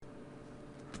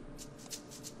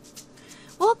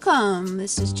Welcome.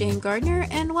 This is Jane Gardner,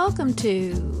 and welcome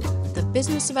to the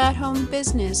Business of At Home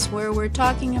Business, where we're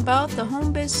talking about the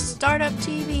Home Biz Startup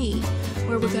TV,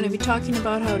 where we're going to be talking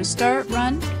about how to start,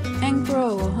 run, and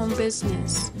grow a home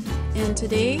business. And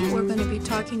today we're going to be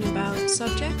talking about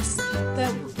subjects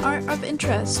that are of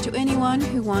interest to anyone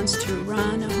who wants to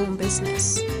run a home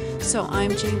business. So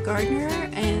I'm Jane Gardner,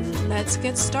 and let's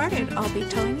get started. I'll be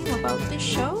telling you about this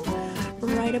show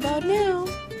right about now.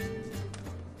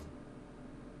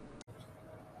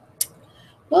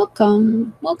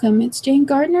 Welcome. It's Jane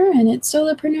Gardner, and it's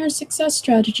Solopreneur Success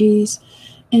Strategies.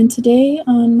 And today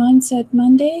on Mindset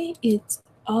Monday, it's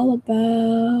all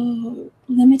about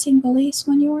limiting beliefs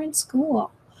when you're in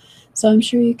school. So I'm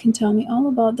sure you can tell me all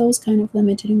about those kind of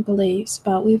limiting beliefs,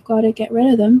 but we've got to get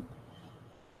rid of them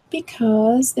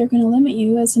because they're going to limit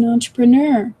you as an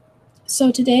entrepreneur.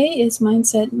 So today is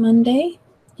Mindset Monday.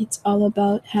 It's all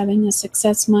about having a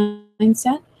success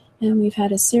mindset, and we've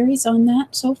had a series on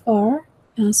that so far.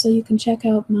 So you can check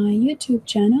out my YouTube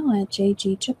channel at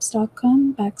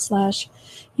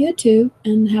jgchips.com/YouTube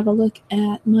and have a look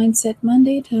at Mindset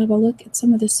Monday to have a look at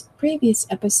some of the previous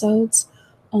episodes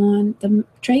on the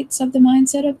traits of the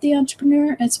mindset of the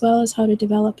entrepreneur, as well as how to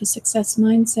develop a success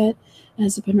mindset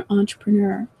as an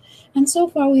entrepreneur. And so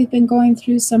far we've been going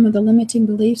through some of the limiting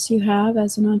beliefs you have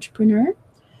as an entrepreneur.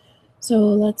 So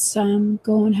let's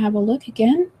go and have a look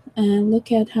again and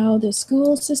look at how the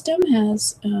school system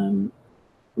has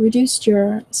reduced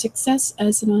your success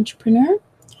as an entrepreneur.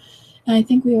 And I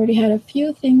think we already had a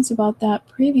few things about that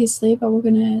previously, but we're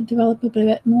going to develop a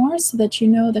bit more so that you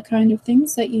know the kind of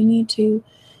things that you need to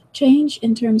change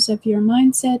in terms of your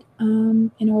mindset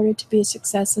in order to be a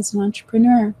success as an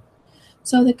entrepreneur.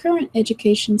 So the current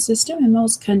education system in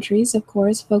most countries, of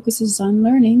course, focuses on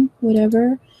learning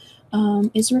whatever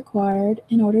is required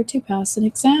in order to pass an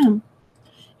exam.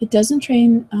 It doesn't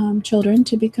train children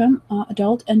to become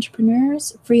adult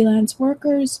entrepreneurs, freelance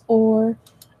workers, or,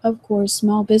 of course,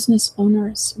 small business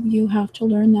owners. You have to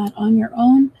learn that on your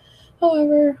own.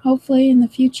 However, hopefully in the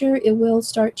future, it will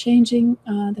start changing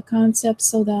the concept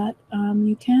so that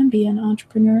you can be an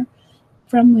entrepreneur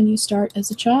from when you start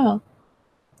as a child.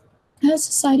 As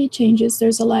society changes,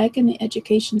 there's a lag in the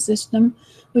education system,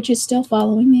 which is still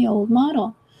following the old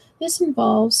model. This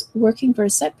involves working for a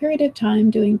set period of time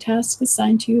doing tasks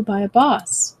assigned to you by a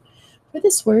boss. For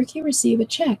this work, you receive a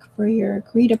check for your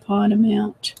agreed upon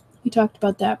amount. We talked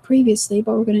about that previously,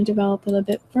 but we're going to develop a little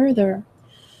bit further.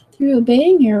 Through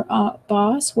obeying your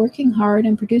boss, working hard,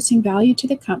 and producing value to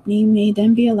the company, you may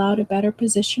then be allowed a better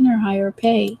position or higher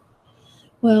pay.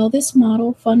 Well, this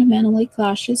model fundamentally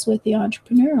clashes with the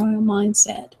entrepreneurial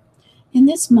mindset. In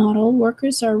this model,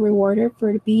 workers are rewarded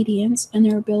for obedience and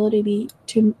their ability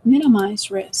to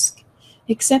minimize risk.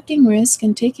 Accepting risk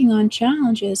and taking on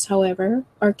challenges, however,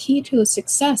 are key to a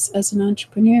success as an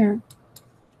entrepreneur.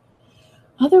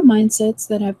 Other mindsets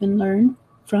that have been learned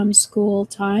from school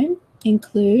time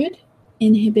include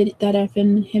that have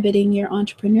been inhibiting your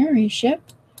entrepreneurship,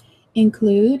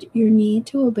 include your need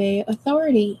to obey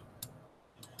authority.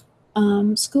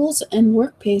 Schools and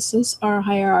workplaces are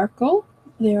hierarchical.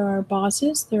 There are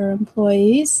bosses, there are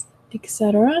employees,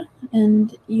 etc.,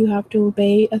 and you have to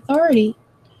obey authority.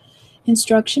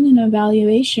 Instruction and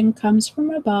evaluation comes from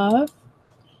above.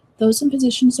 Those in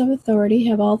positions of authority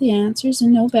have all the answers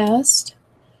and know best.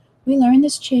 We learn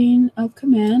this chain of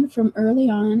command from early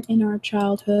on in our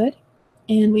childhood,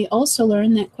 and we also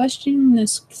learn that questioning the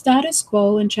status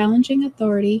quo and challenging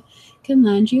authority can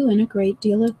land you in a great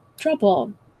deal of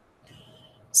trouble.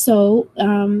 So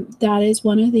that is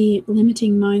one of the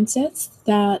limiting mindsets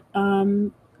that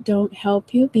don't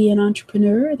help you be an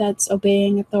entrepreneur. That's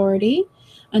obeying authority.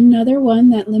 Another one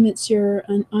that limits your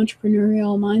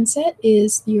entrepreneurial mindset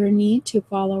is your need to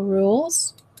follow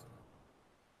rules.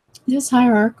 This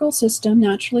hierarchical system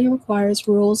naturally requires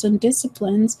rules and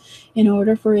disciplines in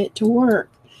order for it to work.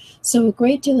 So a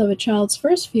great deal of a child's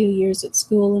first few years at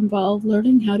school involve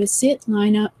learning how to sit,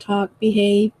 line up, talk,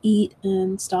 behave, eat,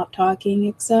 and stop talking,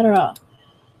 etc.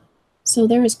 So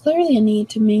there is clearly a need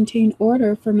to maintain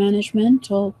order for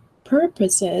managemental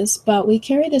purposes, but we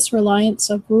carry this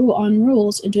reliance on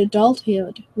rules into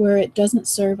adulthood where it doesn't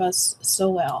serve us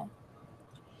so well.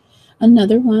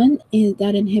 Another one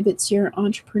that inhibits your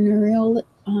entrepreneurial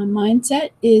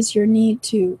mindset is your need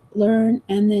to learn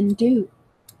and then do.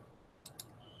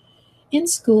 In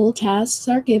school, tasks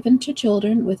are given to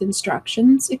children with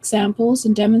instructions, examples,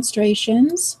 and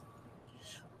demonstrations.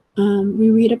 We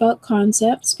read about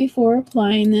concepts before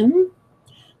applying them.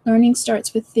 Learning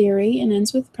starts with theory and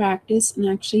ends with practice and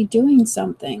actually doing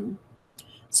something.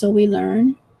 So we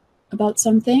learn about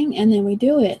something and then we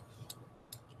do it.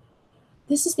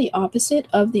 This is the opposite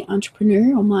of the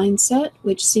entrepreneurial mindset,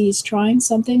 which sees trying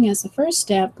something as the first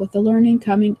step with the learning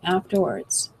coming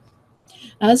afterwards.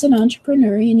 As an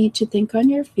entrepreneur, you need to think on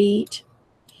your feet.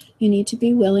 You need to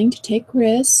be willing to take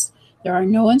risks. There are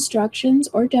no instructions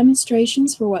or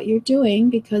demonstrations for what you're doing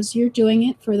because you're doing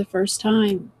it for the first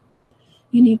time.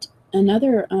 You need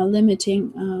another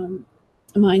limiting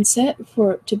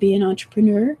mindset to be an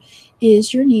entrepreneur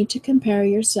is your need to compare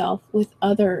yourself with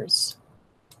others.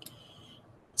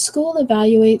 School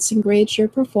evaluates and grades your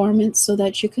performance so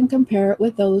that you can compare it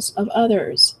with those of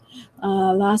others.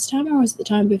 Last time, or was the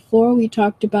time before, we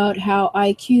talked about how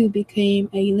IQ became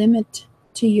a limit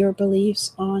to your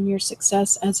beliefs on your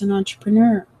success as an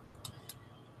entrepreneur.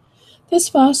 This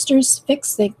fosters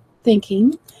fixed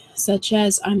thinking, such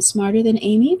as I'm smarter than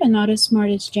Amy, but not as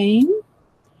smart as Jane.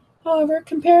 However,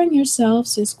 comparing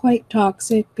yourselves is quite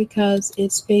toxic because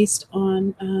it's based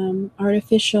on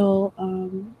artificial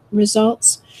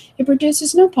results. It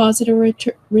produces no positive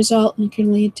result and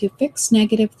can lead to fixed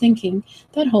negative thinking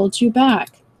that holds you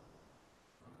back.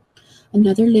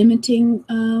 Another limiting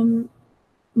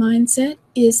mindset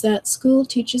is that school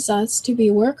teaches us to be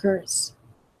workers.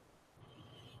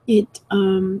 It,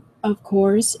 of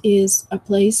course, is a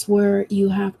place where you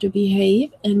have to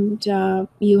behave and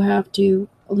you have to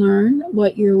learn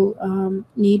what you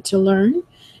need to learn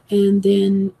and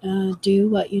then do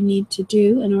what you need to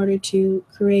do in order to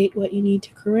create what you need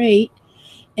to create.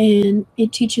 And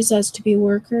it teaches us to be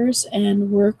workers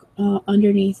and work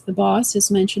underneath the boss, as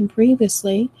mentioned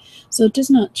previously. So it does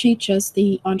not teach us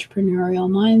the entrepreneurial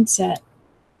mindset.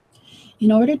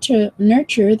 In order to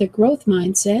nurture the growth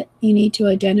mindset, you need to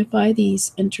identify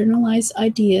these internalized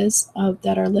ideas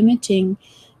that are limiting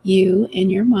you in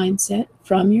your mindset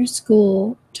from your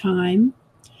school time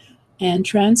and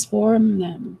transform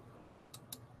them.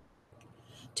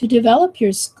 To develop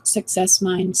your success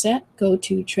mindset, go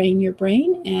to Train Your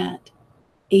Brain at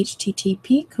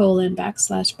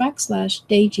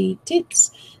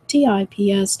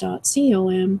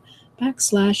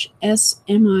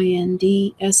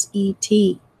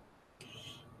http://dagtips.com/smindset.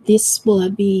 This will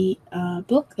be a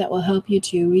book that will help you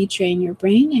to retrain your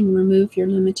brain and remove your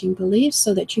limiting beliefs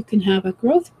so that you can have a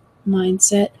growth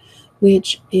mindset,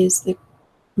 which is the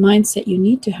mindset you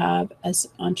need to have as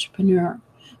an entrepreneur,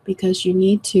 because you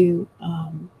need to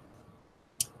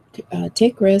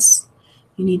take risks.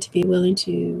 You need to be willing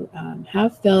to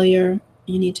have failure.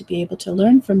 You need to be able to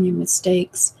learn from your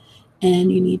mistakes,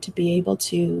 and you need to be able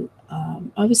to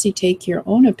obviously take your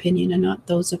own opinion and not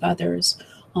those of others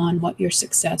on what your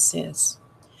success is.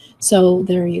 So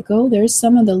there you go. There's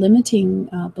some of the limiting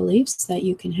beliefs that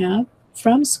you can have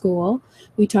from school.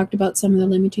 We talked about some of the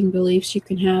limiting beliefs you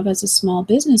can have as a small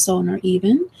business owner,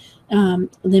 even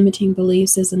limiting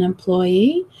beliefs as an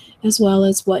employee, as well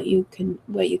as what you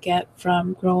get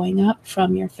from growing up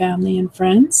from your family and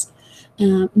friends.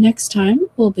 Next time,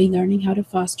 we'll be learning how to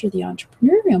foster the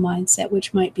entrepreneurial mindset,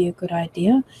 which might be a good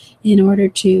idea in order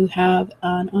to have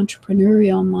an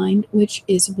entrepreneurial mind which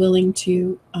is willing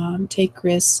to take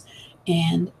risks.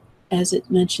 And as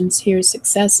it mentions here,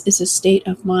 success is a state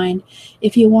of mind.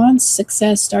 If you want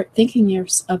success, start thinking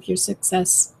of your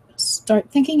success. Start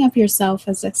thinking of yourself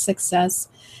as a success,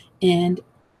 and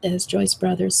as Joyce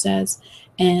Brothers says,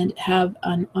 and have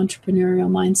an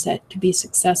entrepreneurial mindset to be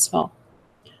successful.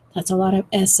 That's a lot of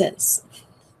S's.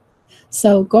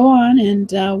 So go on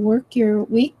and work your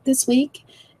week this week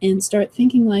and start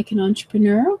thinking like an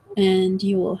entrepreneur, and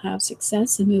you will have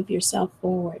success and move yourself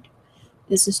forward.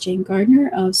 This is Jane Gardner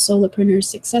of Solopreneur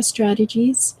Success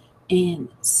Strategies, and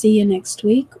see you next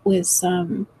week with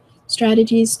some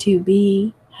strategies to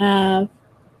have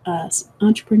an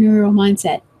entrepreneurial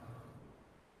mindset.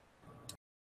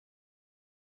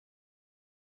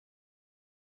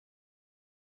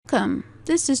 Welcome.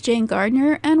 This is Jane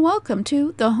Gardner, and welcome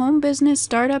to the Home Business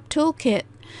Startup Toolkit.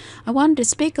 I wanted to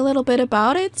speak a little bit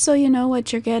about it so you know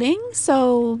what you're getting.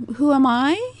 So, who am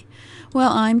I?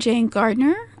 Well, I'm Jane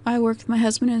Gardner. I work with my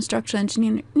husband in an instructional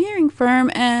engineering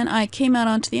firm, and I came out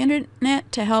onto the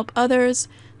internet to help others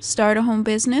start a home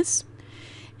business.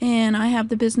 And I have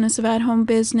the Business of At Home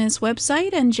Business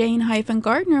website and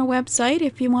Jane-Gardner website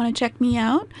if you want to check me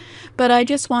out. But I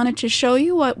just wanted to show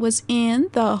you what was in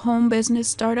the Home Business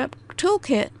Startup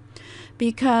Toolkit,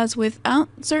 because without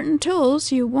certain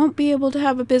tools, you won't be able to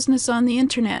have a business on the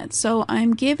internet. So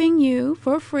I'm giving you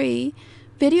for free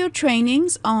video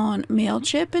trainings on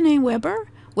MailChimp and Aweber,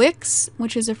 Wix,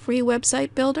 which is a free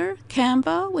website builder,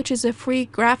 Canva, which is a free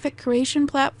graphic creation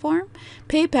platform,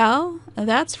 PayPal,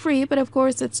 that's free, but of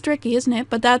course it's tricky, isn't it?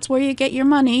 But that's where you get your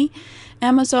money.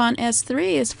 Amazon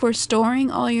S3 is for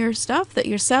storing all your stuff that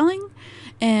you're selling,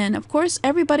 And of course,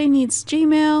 everybody needs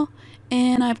Gmail.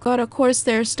 And I've got a course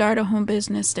there, Start a Home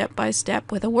Business Step by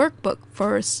Step, with a workbook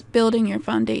for building your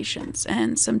foundations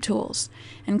and some tools.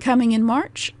 And coming in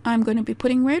March, I'm going to be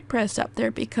putting WordPress up there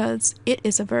because it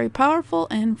is a very powerful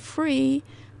and free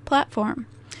platform.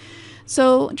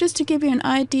 So just to give you an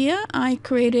idea, I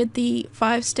created the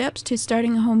 5 steps to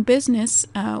starting a home business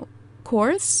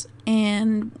course.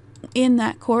 And in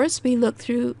that course, we look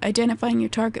through identifying your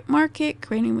target market,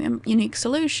 creating a unique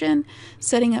solution,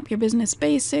 setting up your business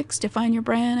basics, define your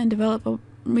brand, and develop a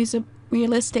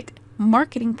realistic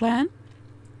marketing plan.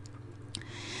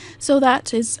 So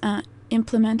that is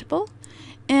implementable.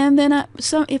 And then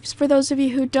for those of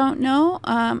you who don't know,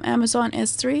 Amazon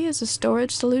S3 is a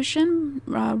storage solution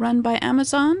run by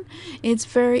Amazon. It's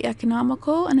very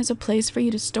economical and is a place for you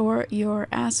to store your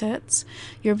assets,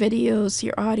 your videos,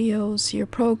 your audios, your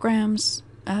programs,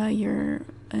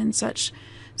 and such.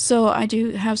 So I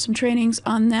do have some trainings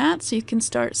on that, so you can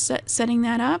start setting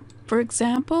that up. For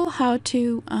example, how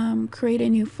to create a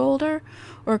new folder,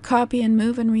 or copy and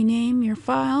move and rename your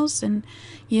files. And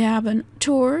you have a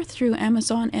tour through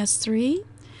Amazon S3.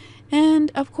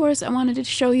 And of course, I wanted to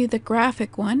show you the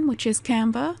graphic one, which is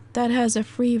Canva. That has a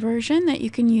free version that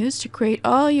you can use to create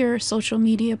all your social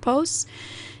media posts,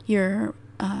 your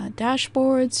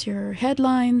dashboards, your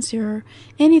headlines, your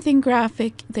anything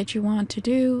graphic that you want to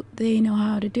do. They know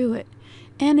how to do it,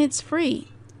 and it's free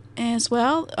as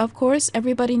well. Of course,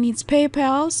 everybody needs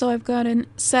PayPal, so I've got a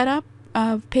setup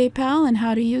of PayPal and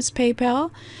how to use PayPal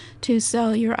to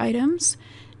sell your items.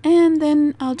 And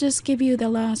then I'll just give you the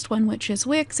last one, which is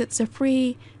Wix. It's a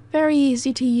free, very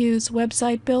easy to use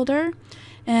website builder.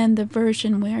 And the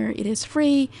version where it is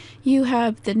free, you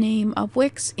have the name of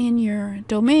Wix in your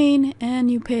domain,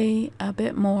 and you pay a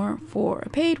bit more for a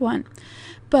paid one.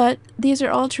 But these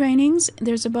are all trainings.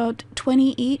 There's about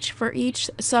 20 each for each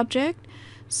subject.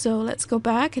 So let's go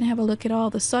back and have a look at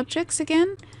all the subjects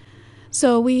again.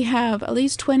 So we have at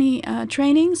least 20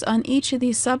 trainings on each of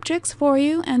these subjects for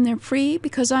you, and they're free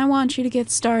because I want you to get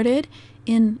started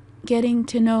in getting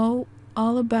to know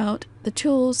all about the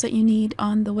tools that you need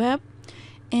on the web,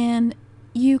 and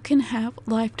you can have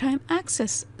lifetime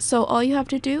access. So all you have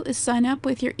to do is sign up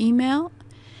with your email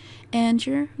and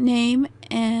your name,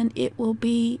 and it will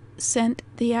be sent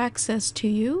the access to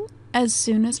you as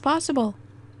soon as possible.